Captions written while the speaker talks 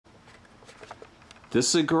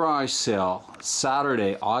This is a garage sale,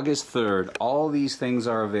 Saturday, August 3rd. All these things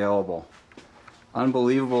are available.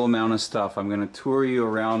 Unbelievable amount of stuff. I'm going to tour you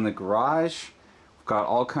around the garage. We've got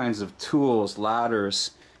all kinds of tools,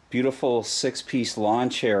 ladders, beautiful 6-piece lawn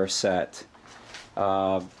chair set,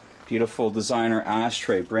 beautiful designer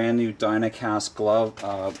ashtray, brand new Dynacast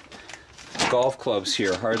golf clubs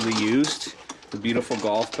here, hardly used. The beautiful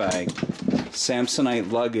golf bag,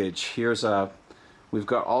 Samsonite luggage. We've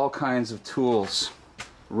got all kinds of tools.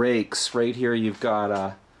 Rakes. Right here you've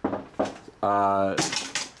got a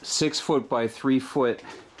 6 foot by 3 foot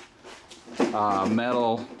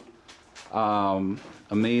metal,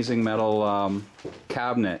 amazing metal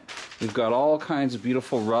cabinet. We've got all kinds of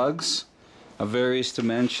beautiful rugs of various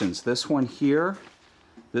dimensions. This one here,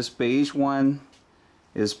 this beige one,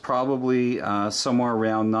 is probably somewhere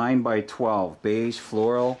around 9 by 12, beige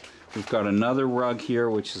floral. We've got another rug here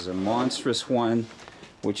which is a monstrous one,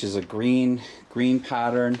 which is a green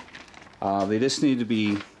pattern. They just need to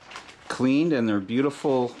be cleaned, and they're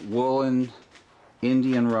beautiful woolen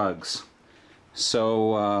Indian rugs.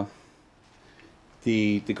 So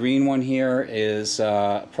the green one here is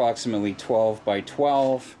approximately 12 by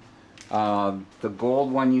 12. The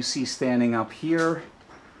gold one you see standing up here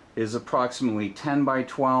is approximately 10 by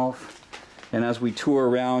 12. And as we tour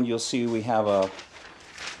around, you'll see we have a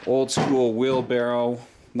old school wheelbarrow,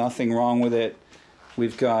 nothing wrong with it.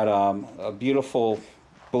 We've got a beautiful,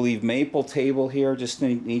 I believe, maple table here, just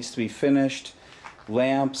needs to be finished.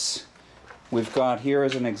 Lamps. We've got here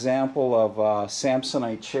as an example of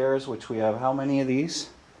Samsonite chairs, which we have how many of these?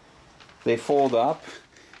 They fold up,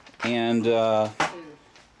 and they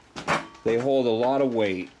hold a lot of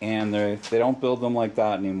weight, and they don't build them like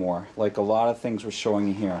that anymore, like a lot of things we're showing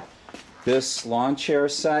you here. This lawn chair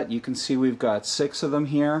set, you can see we've got 6 of them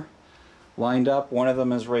here lined up. One of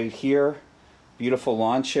them is right here. Beautiful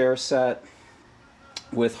lawn chair set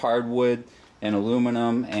with hardwood and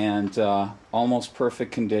aluminum, and almost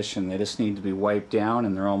perfect condition. They just need to be wiped down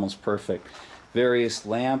and they're almost perfect. Various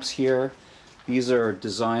lamps here. These are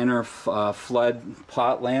designer flood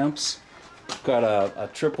pot lamps. Got a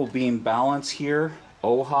triple beam balance here,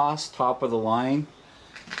 OHAS, top of the line.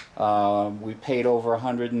 We paid over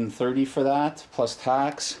 $130 for that plus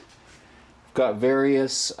tax. We've got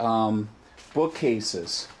various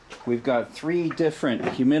bookcases. We've got 3 different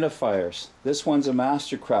humidifiers. This one's a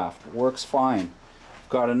Mastercraft, works fine. We've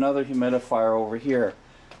got another humidifier over here.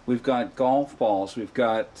 We've got golf balls. We've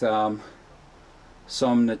got some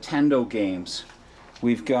Nintendo games.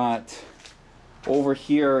 We've got over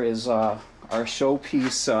here is our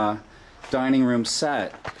showpiece dining room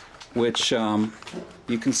set, which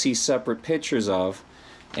you can see separate pictures of,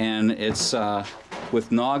 and it's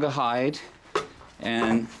with Naga hide,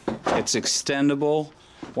 and it's extendable.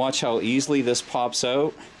 Watch how easily this pops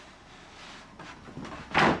out.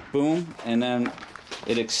 Boom, and then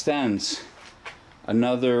it extends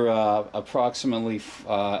another approximately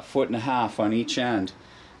foot and a half on each end.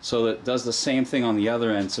 So it does the same thing on the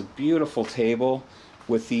other end. It's a beautiful table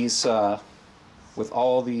with these, with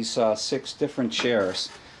all these 6 different chairs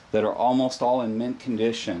that are almost all in mint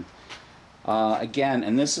condition. Again,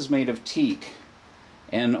 and this is made of teak.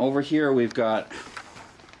 And over here we've got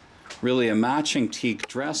really a matching teak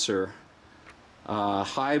dresser,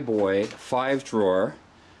 Highboy 5-drawer.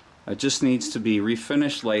 It just needs to be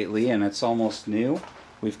refinished lately, and it's almost new.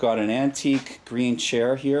 We've got an antique green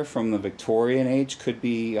chair here from the Victorian age, could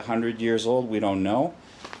be 100 years old, we don't know.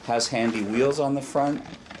 Has handy wheels on the front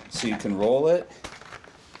so you can roll it.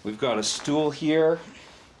 We've got a stool here.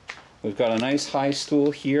 We've got a nice high stool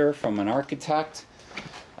here from an architect.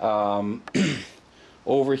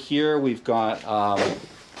 Over here we've got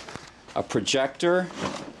a projector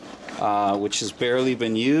which has barely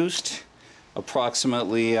been used,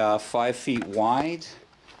 approximately 5 feet wide.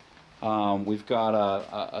 We've got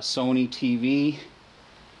a Sony TV.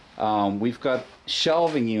 We've got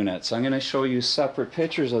shelving units. I'm going to show you separate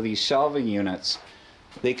pictures of these shelving units.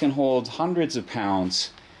 They can hold hundreds of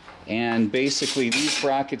pounds, and basically these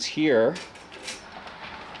brackets here,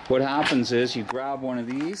 what happens is you grab one of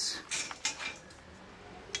these,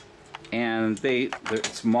 and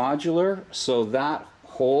it's modular, so that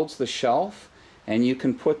holds the shelf, and you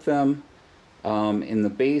can put them in the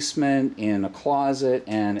basement, in a closet,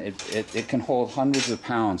 and it can hold hundreds of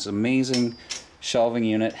pounds. Amazing shelving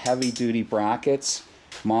unit, heavy duty brackets,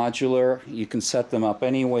 modular. You can set them up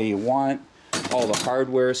any way you want. All the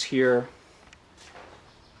hardware's here.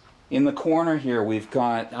 In the corner here we've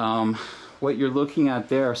got what you're looking at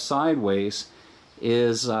there sideways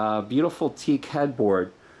is a beautiful teak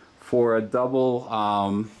headboard for a double,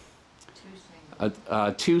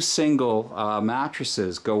 two single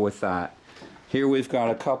mattresses go with that. Here we've got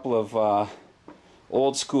a couple of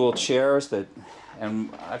old school chairs that, and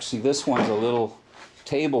actually this one's a little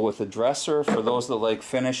table with a dresser for those that like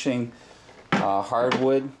finishing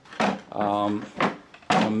hardwood.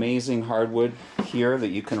 Amazing hardwood here that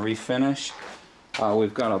you can refinish.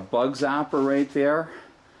 We've got a bug zapper right there,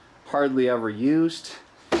 hardly ever used,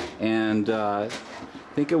 and I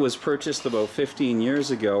think it was purchased about 15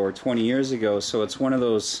 years ago or 20 years ago, so it's one of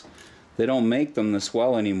those, they don't make them this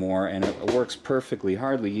well anymore, and it works perfectly,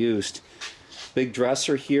 hardly used. Big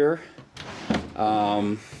dresser here,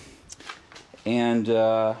 and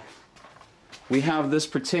we have this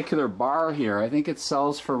particular bar here. I think it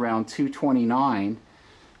sells for around $229.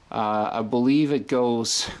 I believe it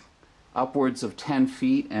goes upwards of 10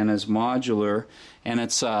 feet and is modular, and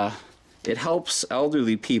it helps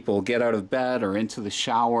elderly people get out of bed or into the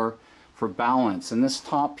shower for balance. And this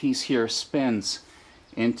top piece here spins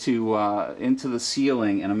into the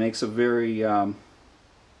ceiling, and it makes a very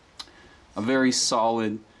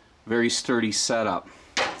solid, very sturdy setup.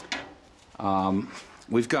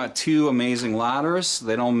 We've got two amazing ladders.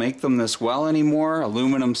 They don't make them this well anymore.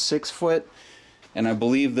 Aluminum 6-foot, and I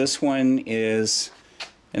believe this one is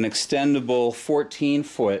an extendable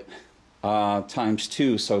 14-foot times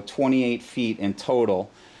 2, so 28 feet in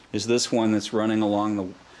total is this one that's running along the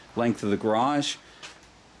length of the garage.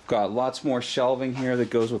 Got lots more shelving here that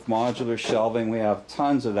goes with modular shelving. We have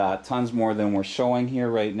tons of that, tons more than we're showing here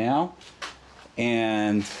right now.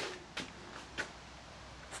 And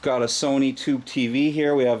we've got a Sony tube TV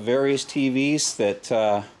here. We have various TVs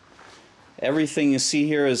that everything you see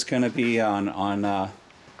here is going to be on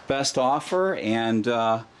best offer, and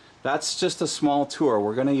that's just a small tour.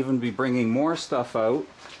 We're going to even be bringing more stuff out,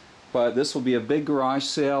 but this will be a big garage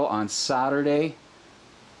sale on Saturday,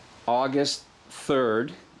 August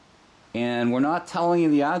 3rd, and we're not telling you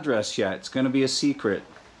the address yet. It's going to be a secret.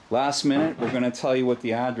 Last minute we're going to tell you what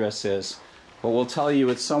the address is, but we'll tell you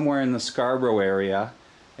it's somewhere in the Scarborough area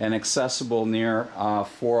and accessible near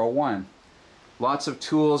 401. Lots of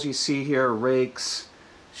tools you see here, rakes,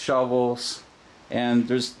 shovels, and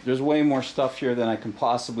there's way more stuff here than I can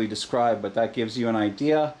possibly describe, but that gives you an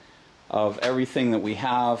idea of everything that we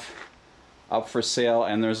have up for sale,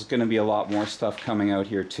 and there's going to be a lot more stuff coming out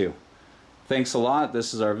here too. Thanks a lot.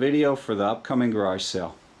 This is our video for the upcoming garage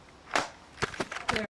sale.